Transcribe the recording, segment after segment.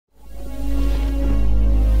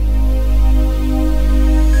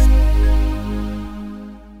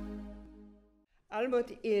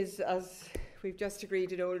Almut is, as we've just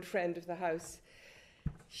agreed, an old friend of the house.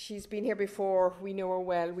 She's been here before, we know her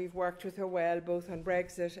well, we've worked with her well, both on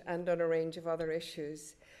Brexit and on a range of other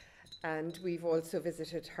issues. And we've also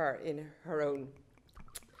visited her in her own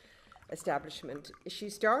establishment. She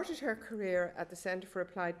started her career at the Centre for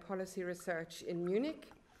Applied Policy Research in Munich,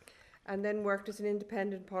 and then worked as an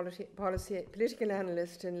independent political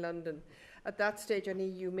analyst in London, at that stage on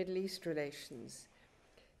EU Middle East relations.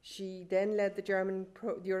 She then led the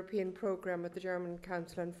European programme at the German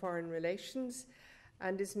Council on Foreign Relations,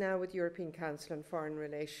 and is now with the European Council on Foreign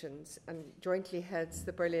Relations, and jointly heads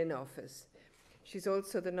the Berlin office. She's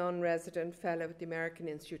also the non-resident fellow at the American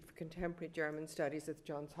Institute for Contemporary German Studies at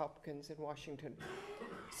Johns Hopkins in Washington.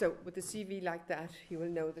 So with a CV like that, you will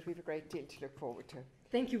know that we have a great deal to look forward to.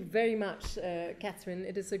 Thank you very much, Catherine.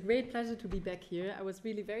 It is a great pleasure to be back here. I was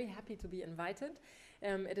really very happy to be invited.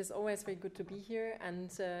 It is always very good to be here, and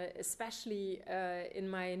especially in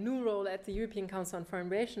my new role at the European Council on Foreign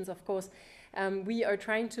Relations, of course, we are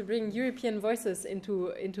trying to bring European voices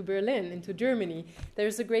into Berlin, into Germany.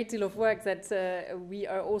 There's a great deal of work that we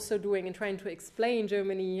are also doing in trying to explain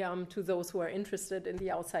Germany to those who are interested in the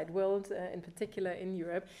outside world, in particular in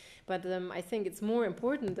Europe. But I think it's more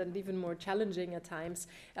important and even more challenging at times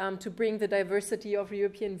to bring the diversity of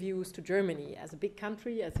European views to Germany. As a big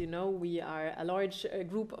country, as you know, we are a large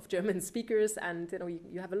group of German speakers, and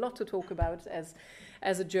you have a lot to talk about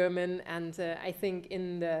as a German, and I think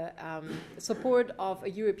in the support of a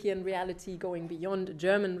European reality going beyond a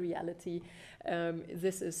German reality,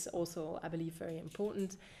 this is also, I believe, very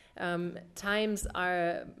important. Times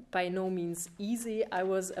are by no means easy. I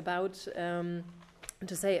was about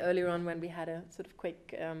to say earlier on, when we had a sort of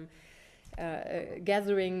quick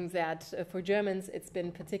gathering, that for Germans it's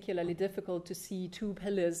been particularly difficult to see two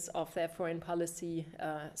pillars of their foreign policy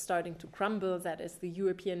starting to crumble. That is the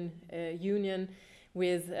European Union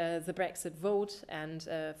with the Brexit vote and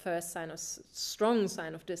first strong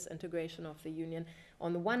sign of disintegration of the Union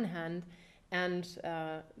on the one hand, and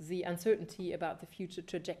the uncertainty about the future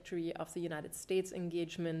trajectory of the United States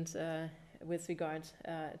engagement with regard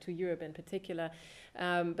to Europe in particular.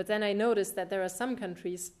 But then I noticed that there are some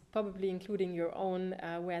countries, probably including your own,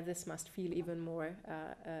 where this must feel even more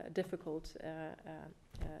difficult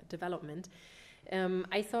development.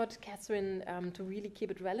 I thought, Catherine, to really keep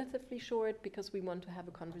it relatively short, because we want to have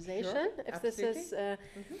a conversation, sure,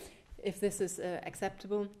 if this is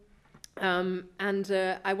acceptable. And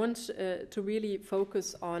I want to really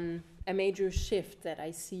focus on a major shift that I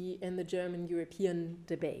see in the German-European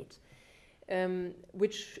debate,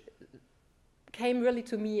 which came really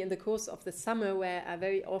to me in the course of the summer, where I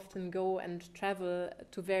very often go and travel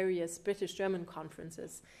to various British-German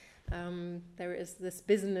conferences. There is this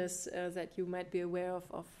business that you might be aware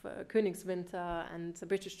of Königswinter and the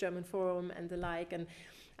British-German Forum and the like, and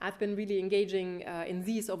I've been really engaging in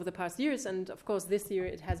these over the past years, and of course this year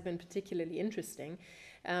it has been particularly interesting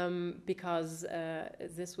because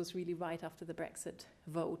this was really right after the Brexit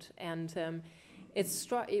vote, and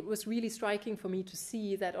it was really striking for me to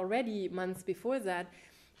see that already months before that,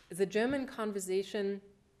 the German conversation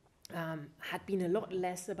had been a lot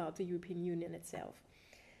less about the European Union itself.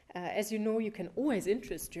 As you know, you can always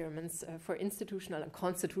interest Germans for institutional and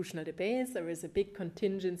constitutional debates. There is a big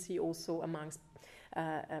contingency also amongst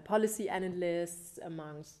policy analysts,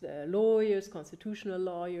 amongst lawyers, constitutional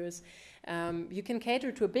lawyers. You can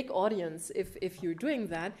cater to a big audience if you're doing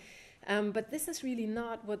that. But this is really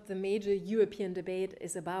not what the major European debate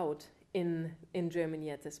is about in Germany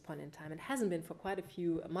at this point in time. It hasn't been for quite a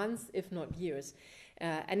few months, if not years.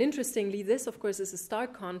 And interestingly, this, of course, is a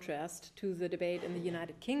stark contrast to the debate in the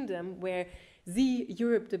United Kingdom, where the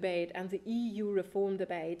Europe debate and the EU reform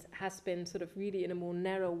debate has been sort of really in a more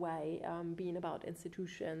narrow way being about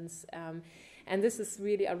institutions. And this is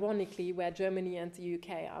really ironically where Germany and the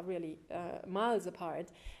UK are really miles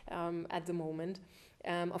apart at the moment.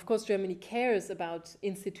 Of course, Germany cares about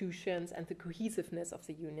institutions and the cohesiveness of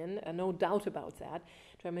the Union, no doubt about that.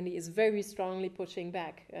 Germany is very strongly pushing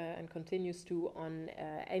back and continues to on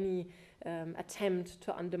any attempt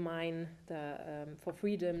to undermine the for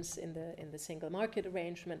freedoms in the single market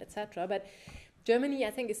arrangement, etc. But Germany, I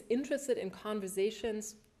think, is interested in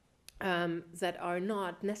conversations that are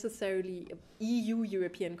not necessarily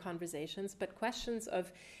EU-European conversations, but questions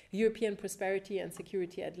of European prosperity and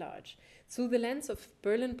security at large. Through the lens of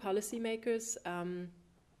Berlin policymakers,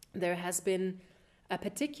 there has been a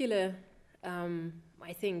particular,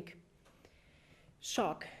 I think,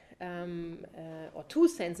 shock, or two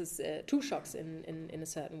shocks in a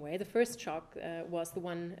certain way. The first shock was the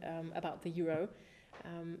one about the euro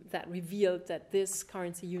that revealed that this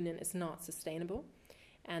currency union is not sustainable.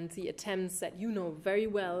 and the attempts that you know very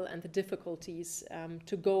well, and the difficulties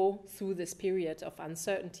to go through this period of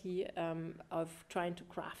uncertainty, of trying to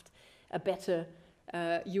craft a better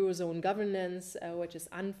Eurozone governance, which is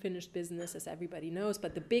unfinished business, as everybody knows.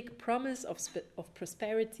 But the big promise of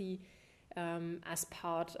prosperity as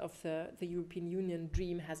part of the European Union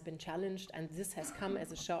dream has been challenged, and this has come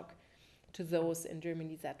as a shock to those in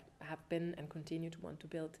Germany that have been and continue to want to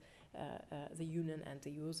build the Union and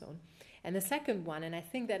the Eurozone. And the second one, and I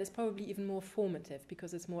think that is probably even more formative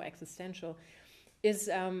because it's more existential, is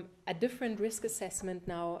a different risk assessment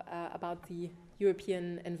now about the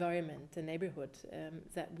European environment, the neighborhood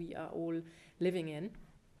that we are all living in.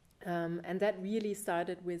 And that really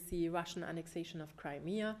started with the Russian annexation of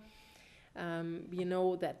Crimea. We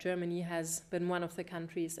know that Germany has been one of the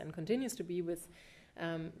countries and continues to be with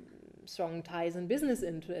strong ties and business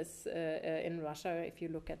interests in Russia. If you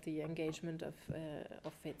look at the engagement of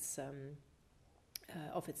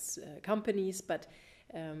its companies, but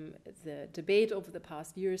the debate over the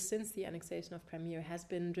past years since the annexation of Crimea has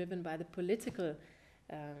been driven by the political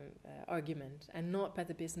argument and not by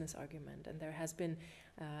the business argument. And there has been,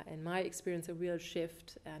 in my experience, a real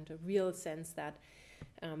shift and a real sense that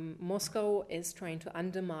Moscow is trying to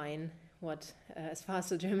undermine what, as far as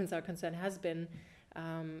the Germans are concerned, has been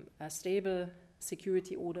a stable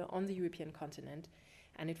security order on the European continent.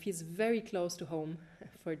 And it feels very close to home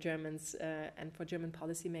for Germans and for German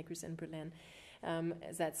policymakers in Berlin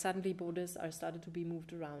that suddenly borders are started to be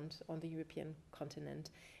moved around on the European continent.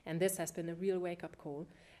 And this has been a real wake-up call.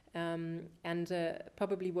 And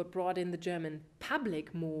probably what brought in the German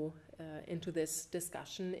public more into this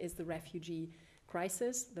discussion is the refugee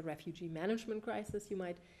crisis, the refugee management crisis, you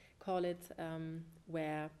might call it,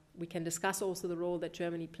 where we can discuss also the role that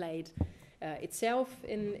Germany played itself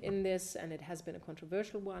in this, and it has been a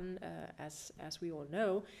controversial one, as we all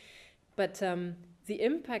know. But the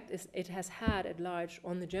impact it has had at large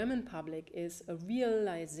on the German public is a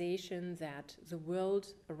realization that the world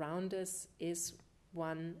around us is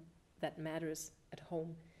one that matters at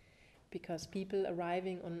home, because people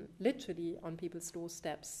arriving literally on people's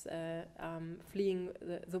doorsteps, fleeing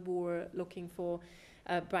the war, looking for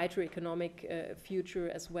a brighter economic future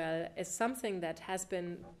as well, is something that has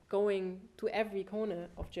been going to every corner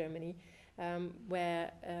of Germany,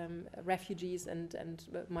 where refugees and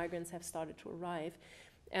migrants have started to arrive.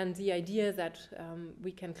 And the idea that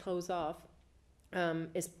we can close off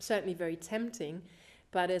is certainly very tempting,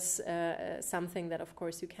 but is something that, of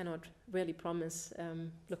course, you cannot really promise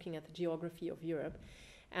looking at the geography of Europe.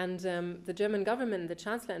 And the German government, the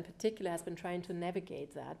Chancellor in particular, has been trying to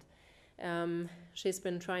navigate that. She's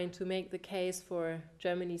been trying to make the case for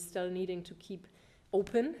Germany still needing to keep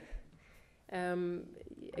open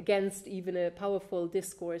against even a powerful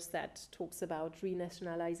discourse that talks about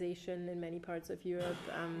renationalization in many parts of Europe,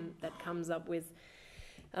 that comes up with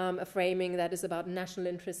a framing that is about national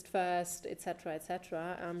interest first, etc.,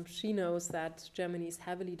 etc. She knows that Germany is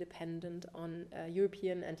heavily dependent on a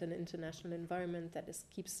European and an international environment that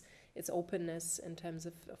keeps its openness in terms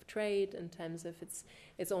of trade, in terms of its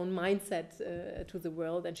own mindset to the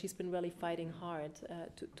world, and she's been really fighting hard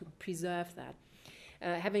to preserve that.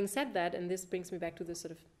 Having said that, and this brings me back to the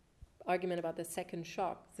sort of argument about the second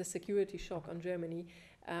shock, the security shock on Germany,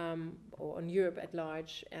 or on Europe at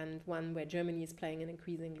large, and one where Germany is playing an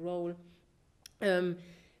increasing role.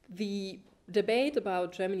 The debate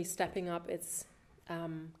about Germany stepping up its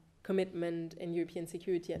commitment in European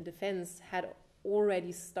security and defense had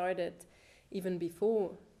already started even before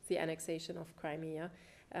the annexation of Crimea.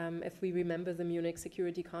 If we remember the Munich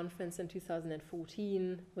Security Conference in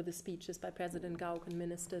 2014, with the speeches by President Gauck and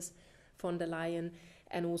Ministers von der Leyen,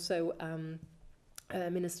 and also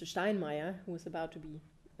Minister Steinmeier, who is about to be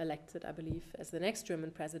elected, I believe, as the next German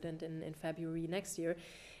president in February next year.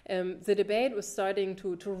 The debate was starting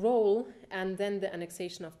to roll, and then the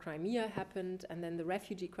annexation of Crimea happened, and then the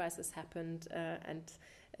refugee crisis happened, and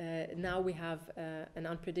now we have an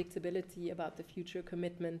unpredictability about the future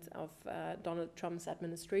commitment of Donald Trump's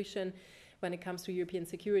administration when it comes to European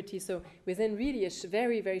security. So within really a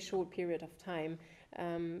very, very short period of time,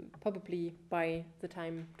 probably by the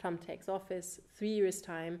time Trump takes office, 3 years'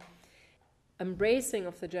 time, embracing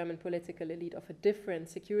of the German political elite of a different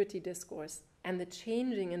security discourse and the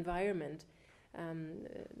changing environment,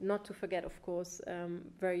 not to forget, of course,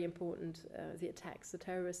 very important, the attacks, the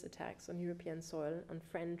terrorist attacks on European soil, on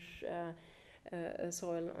French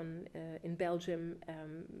soil, in Belgium,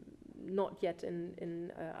 not yet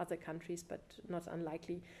in other countries, but not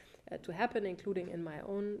unlikely to happen, including in my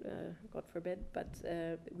own, God forbid. But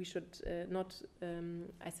we should not,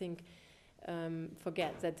 I think,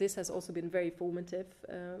 forget that this has also been very formative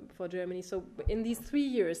for Germany. So in these 3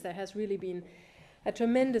 years, there has really been a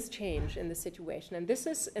tremendous change in the situation, and this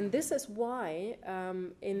is why,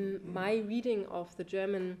 in my reading of the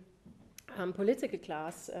German political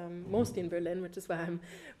class, mostly in Berlin, which is where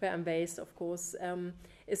I'm based, of course,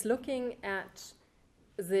 is looking at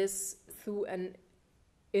this through an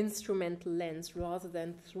instrumental lens rather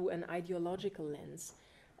than through an ideological lens.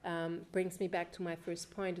 Brings me back to my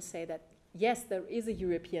first point to say that yes, there is a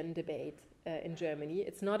European debate in Germany.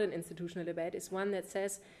 It's not an institutional debate. It's one that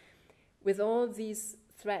says, with all these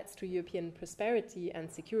threats to European prosperity and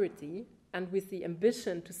security, and with the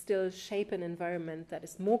ambition to still shape an environment that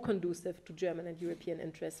is more conducive to German and European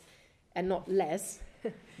interests and not less,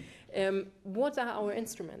 what are our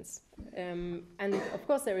instruments? And of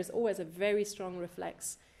course, there is always a very strong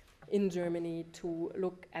reflex in Germany to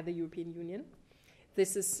look at the European Union.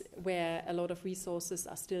 This is where a lot of resources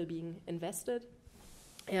are still being invested.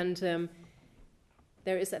 And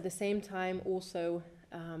there is at the same time also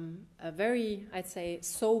a very, I'd say,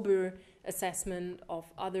 sober assessment of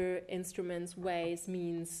other instruments, ways,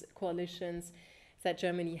 means, coalitions that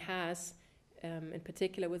Germany has, in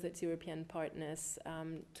particular with its European partners,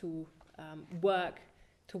 to work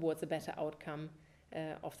towards a better outcome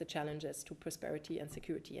of the challenges to prosperity and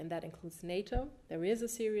security. And that includes NATO. There is a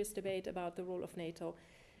serious debate about the role of NATO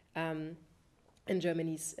in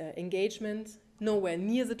Germany's engagement, nowhere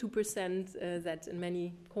near the 2% that in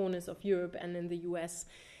many corners of Europe and in the US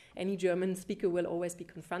any German speaker will always be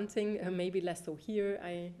confronting, maybe less so here.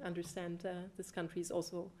 I understand this country is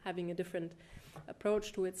also having a different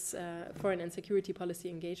approach to its foreign and security policy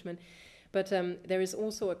engagement. But there is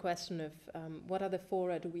also a question of what other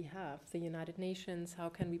fora do we have? The United Nations, how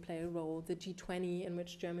can we play a role? The G20, in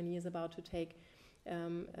which Germany is about to take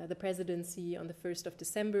the presidency on the 1st of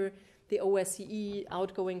December, the OSCE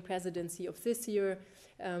outgoing presidency of this year.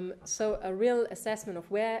 So a real assessment of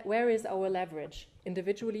where is our leverage,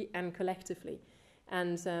 individually and collectively.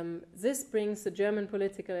 And this brings the German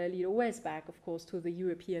political elite always back, of course, to the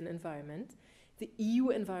European environment, the EU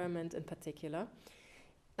environment in particular.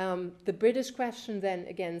 The British question then,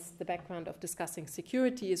 against the background of discussing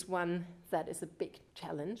security, is one that is a big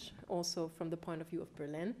challenge, also from the point of view of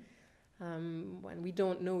Berlin. When we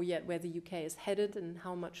don't know yet where the UK is headed and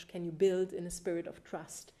how much can you build in a spirit of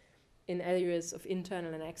trust in areas of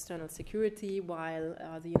internal and external security, while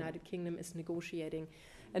the United Kingdom is negotiating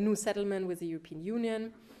a new settlement with the European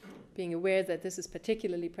Union, being aware that this is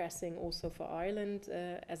particularly pressing also for Ireland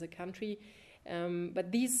as a country.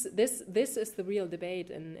 But this is the real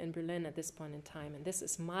debate in Berlin at this point in time, and this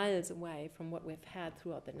is miles away from what we've had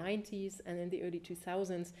throughout the 90s and in the early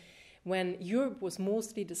 2000s, when Europe was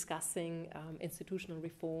mostly discussing institutional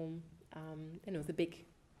reform, the big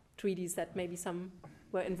treaties that maybe some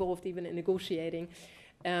were involved even in negotiating.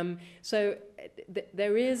 So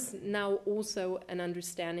there is now also an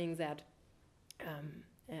understanding that,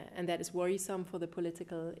 and that is worrisome for the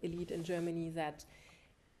political elite in Germany, that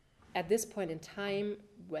at this point in time,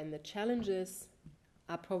 when the challenges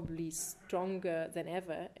are probably stronger than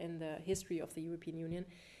ever in the history of the European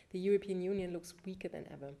Union looks weaker than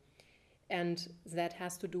ever. And that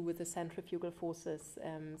has to do with the centrifugal forces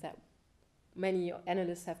that many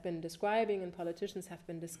analysts have been describing and politicians have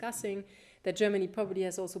been discussing, that Germany probably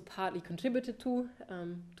has also partly contributed to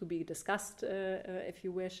be discussed, if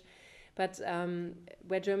you wish, but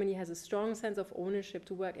where Germany has a strong sense of ownership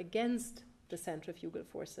to work against the centrifugal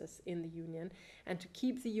forces in the Union and to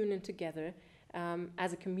keep the Union together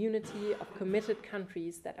as a community of committed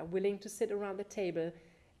countries that are willing to sit around the table,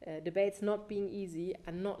 debates not being easy,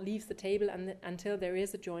 and not leave the table until there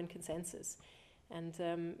is a joint consensus. And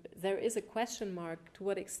there is a question mark to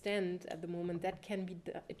what extent at the moment that can be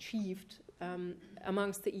achieved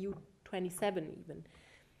amongst the EU 27 even.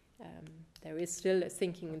 There is still a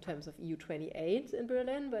thinking in terms of EU 28 in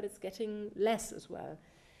Berlin, but it's getting less as well,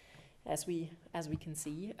 as we can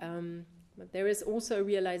see. But there is also a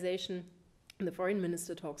realization, and the foreign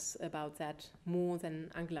minister talks about that more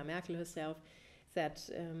than Angela Merkel herself, that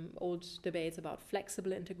old debates about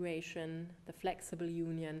flexible integration, the flexible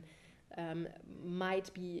union,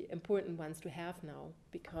 might be important ones to have now,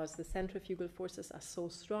 because the centrifugal forces are so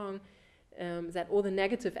strong that all the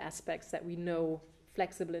negative aspects that we know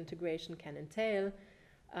flexible integration can entail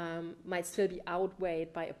might still be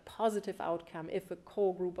outweighed by a positive outcome if a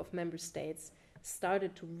core group of member states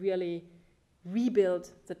started to really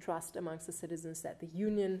rebuild the trust amongst the citizens that the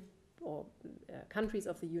Union or countries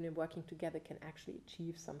of the Union working together can actually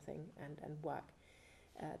achieve something and work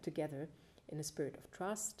together in a spirit of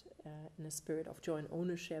trust, in a spirit of joint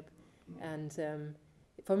ownership, and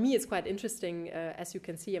for me, it's quite interesting, as you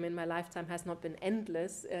can see. I mean, my lifetime has not been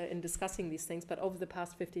endless in discussing these things, but over the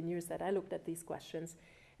past 15 years that I looked at these questions,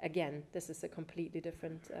 again, this is a completely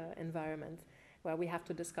different environment where we have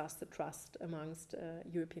to discuss the trust amongst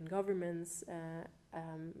European governments,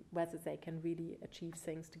 whether they can really achieve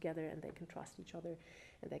things together and they can trust each other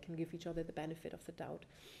and they can give each other the benefit of the doubt.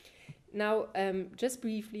 Now, just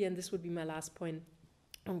briefly, and this would be my last point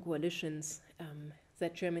on coalitions,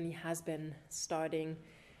 that Germany has been starting,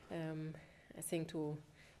 I think, to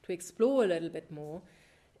explore a little bit more.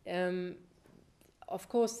 Of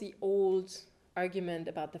course, the old argument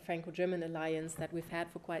about the Franco-German alliance that we've had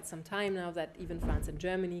for quite some time now, that even France and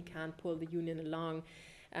Germany can't pull the Union along,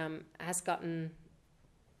 has gotten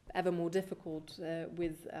ever more difficult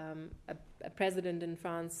with a president in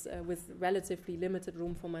France with relatively limited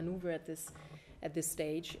room for maneuver at this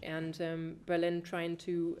stage, and Berlin trying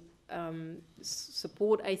to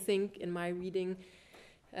support, I think, in my reading,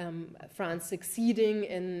 France succeeding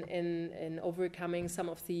in overcoming some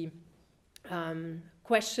of the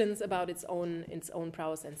questions about its own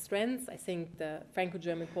prowess and strengths. I think the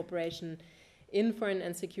Franco-German cooperation in foreign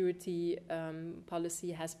and security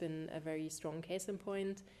policy has been a very strong case in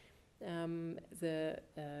point. The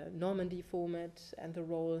Normandy format and the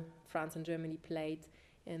role France and Germany played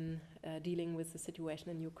in dealing with the situation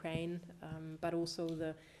in Ukraine, but also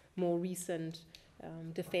the more recent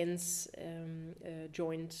defense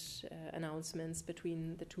joint announcements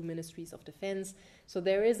between the two ministries of defense. So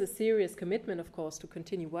there is a serious commitment, of course, to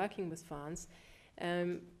continue working with France,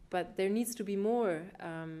 but there needs to be more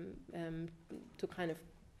to kind of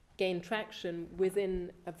gain traction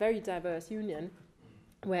within a very diverse union,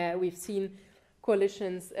 where we've seen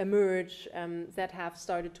coalitions emerge that have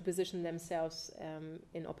started to position themselves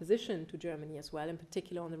in opposition to Germany as well, in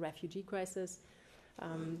particular on the refugee crisis.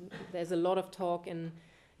 There's a lot of talk in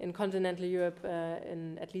continental Europe,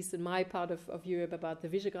 at least in my part of Europe, about the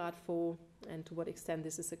Visegrad Four and to what extent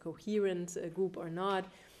this is a coherent group or not.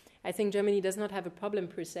 I think Germany does not have a problem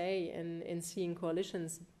per se in seeing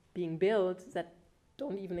coalitions being built that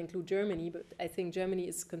don't even include Germany, but I think Germany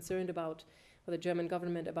is concerned about, or the German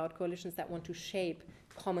government, about coalitions that want to shape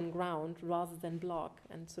common ground rather than block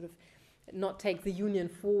and sort of not take the union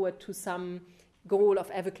forward to some goal of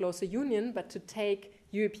ever closer union, but to take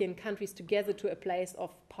European countries together to a place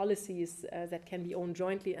of policies that can be owned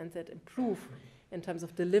jointly and that improve, in terms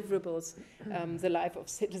of deliverables, the life of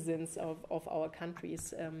citizens of our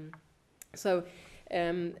countries.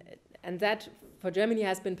 And that for Germany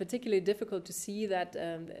has been particularly difficult to see that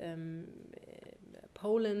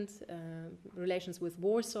Poland, relations with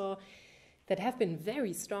Warsaw, that have been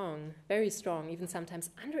very strong, even sometimes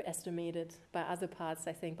underestimated by other parts,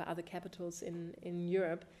 I think, by other capitals in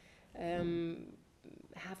Europe,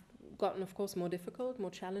 have gotten, of course, more difficult,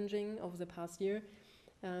 more challenging over the past year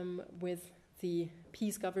with the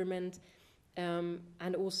peace government,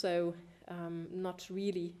 and also not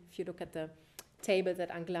really, if you look at the table that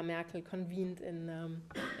Angela Merkel convened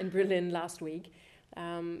in Berlin last week,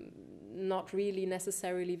 not really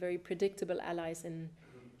necessarily very predictable allies in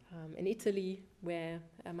Italy, where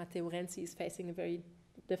Matteo Renzi is facing a very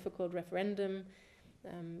difficult referendum.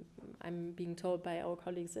 I'm being told by our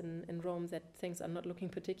colleagues in Rome that things are not looking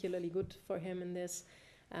particularly good for him in this.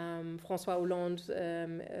 François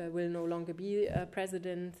Hollande will no longer be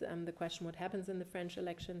president. The question what happens in the French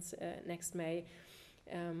elections next May,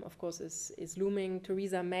 of course, is looming.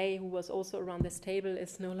 Theresa May, who was also around this table,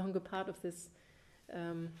 is no longer part of this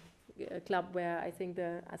club, where I think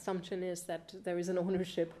the assumption is that there is an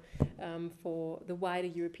ownership for the wider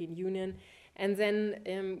European Union. And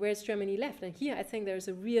then where's Germany left? And here I think there is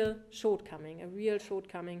a real shortcoming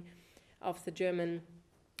of the German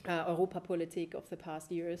Europapolitik of the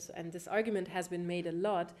past years. And this argument has been made a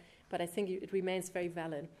lot, but I think it remains very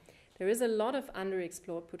valid. There is a lot of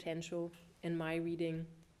underexplored potential, in my reading,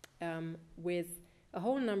 with a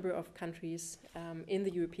whole number of countries in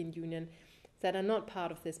the European Union that are not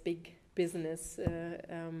part of this big business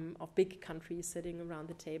of big countries sitting around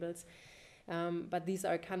the tables. But these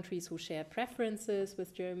are countries who share preferences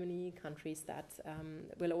with Germany, countries that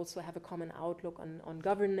will also have a common outlook on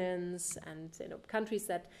governance, and countries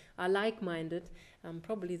that are like-minded,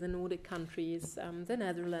 probably the Nordic countries, the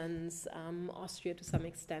Netherlands, Austria to some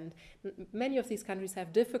extent. Many of these countries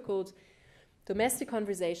have difficult domestic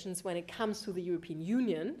conversations when it comes to the European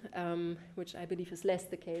Union, which I believe is less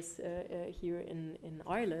the case here in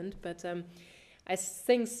Ireland. But I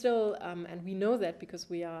think still, and we know that because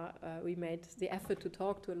we made the effort to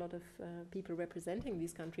talk to a lot of people representing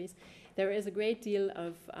these countries, there is a great deal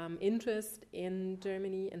of interest in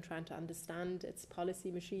Germany in trying to understand its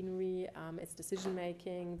policy machinery, its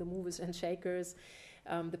decision-making, the movers and shakers,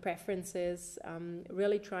 the preferences,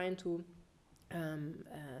 really trying to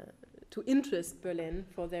interest Berlin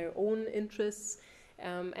for their own interests.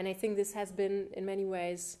 And I think this has been, in many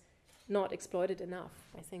ways, not exploited enough.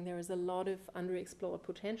 I think there is a lot of underexplored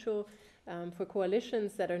potential for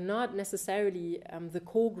coalitions that are not necessarily the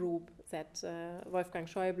core group that Wolfgang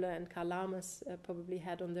Schäuble and Karl Lammers probably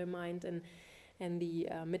had on their mind in the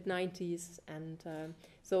mid-90s, and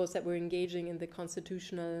those that were engaging in the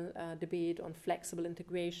constitutional debate on flexible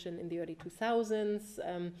integration in the early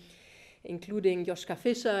 2000s, including Joschka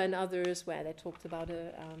Fischer and others, where they talked about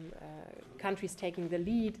countries taking the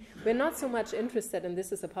lead. We're not so much interested, and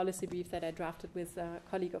this is a policy brief that I drafted with a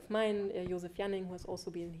colleague of mine, Josef Janning, who has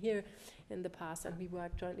also been here in the past, and we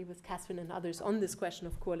worked jointly with Catherine and others on this question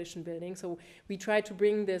of coalition building. So we try to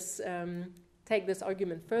bring this, take this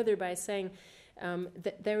argument further by saying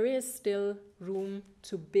that there is still room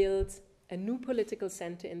to build a new political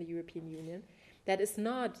center in the European Union that is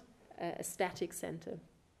not a static center,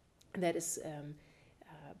 that is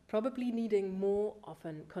probably needing more of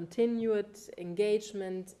a continued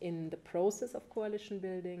engagement in the process of coalition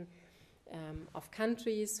building, of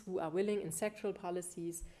countries who are willing in sectoral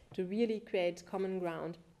policies to really create common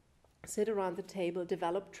ground, sit around the table,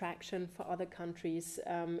 develop traction for other countries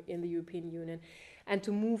in the European Union, and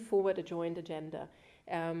to move forward a joint agenda.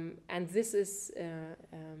 And this is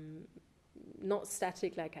not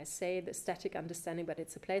static, like I say, the static understanding, but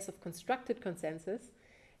it's a place of constructed consensus,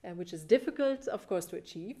 which is difficult, of course, to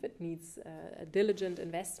achieve. It needs a diligent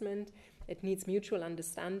investment. It needs mutual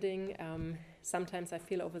understanding. Sometimes I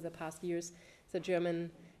feel over the past years the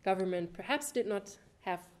German government perhaps did not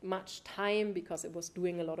have much time because it was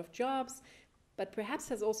doing a lot of jobs, but perhaps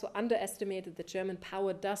has also underestimated that German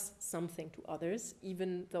power does something to others,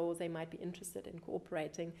 even though they might be interested in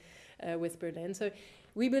cooperating with Berlin. So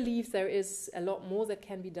we believe there is a lot more that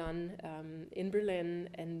can be done in Berlin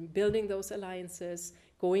and building those alliances,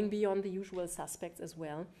 going beyond the usual suspects as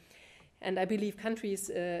well. And I believe countries,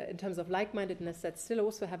 in terms of like-mindedness, that still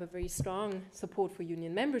also have a very strong support for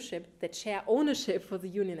union membership, that share ownership for the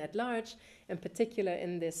union at large, in particular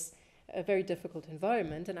in this very difficult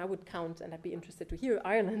environment. And I would count, and I'd be interested to hear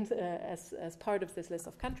Ireland as part of this list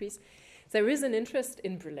of countries. There is an interest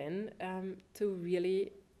in Berlin to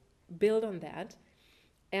really build on that.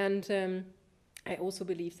 And I also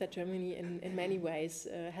believe that Germany, in many ways,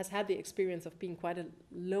 has had the experience of being quite a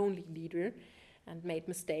lonely leader and made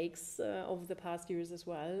mistakes over the past years as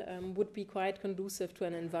well, would be quite conducive to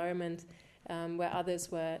an environment where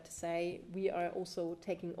others were to say, we are also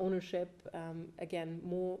taking ownership, again,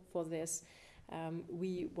 more for this.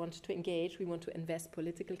 We want to engage, we want to invest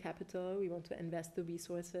political capital, we want to invest the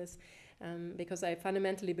resources, because I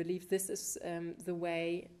fundamentally believe this is the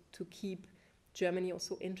way to keep Germany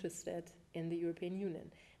also interested in the European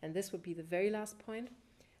Union. And this would be the very last point.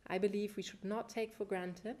 I believe we should not take for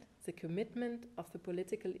granted the commitment of the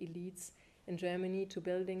political elites in Germany to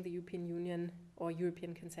building the European Union or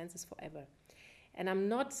European consensus forever. And I'm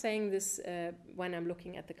not saying this when I'm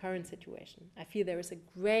looking at the current situation. I feel there is a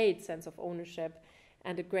great sense of ownership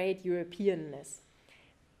and a great Europeanness.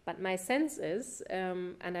 But my sense is,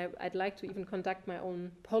 and I'd like to even conduct my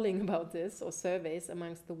own polling about this or surveys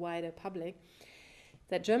amongst the wider public,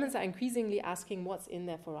 that Germans are increasingly asking what's in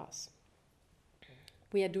there for us.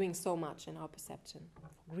 We are doing so much in our perception for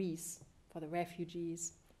Greece, for the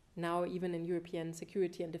refugees, now even in European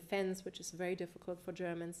security and defense, which is very difficult for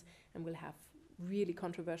Germans, and we'll have really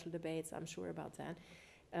controversial debates, I'm sure, about that.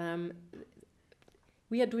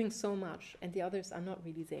 We are doing so much, and the others are not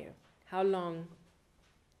really there. How long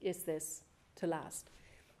is this to last?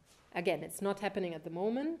 Again, it's not happening at the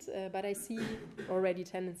moment, but I see already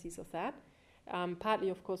tendencies of that. Partly,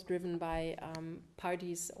 of course, driven by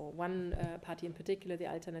parties, or one party in particular, the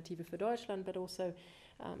Alternative für Deutschland, but also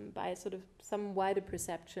by sort of some wider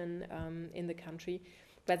perception in the country.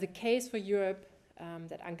 But the case for Europe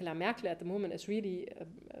that Angela Merkel at the moment is really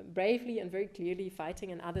bravely and very clearly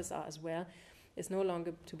fighting, and others are as well, is no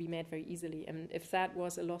longer to be made very easily. And if that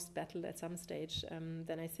was a lost battle at some stage,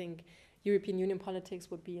 then I think European Union politics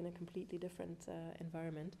would be in a completely different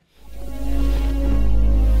environment.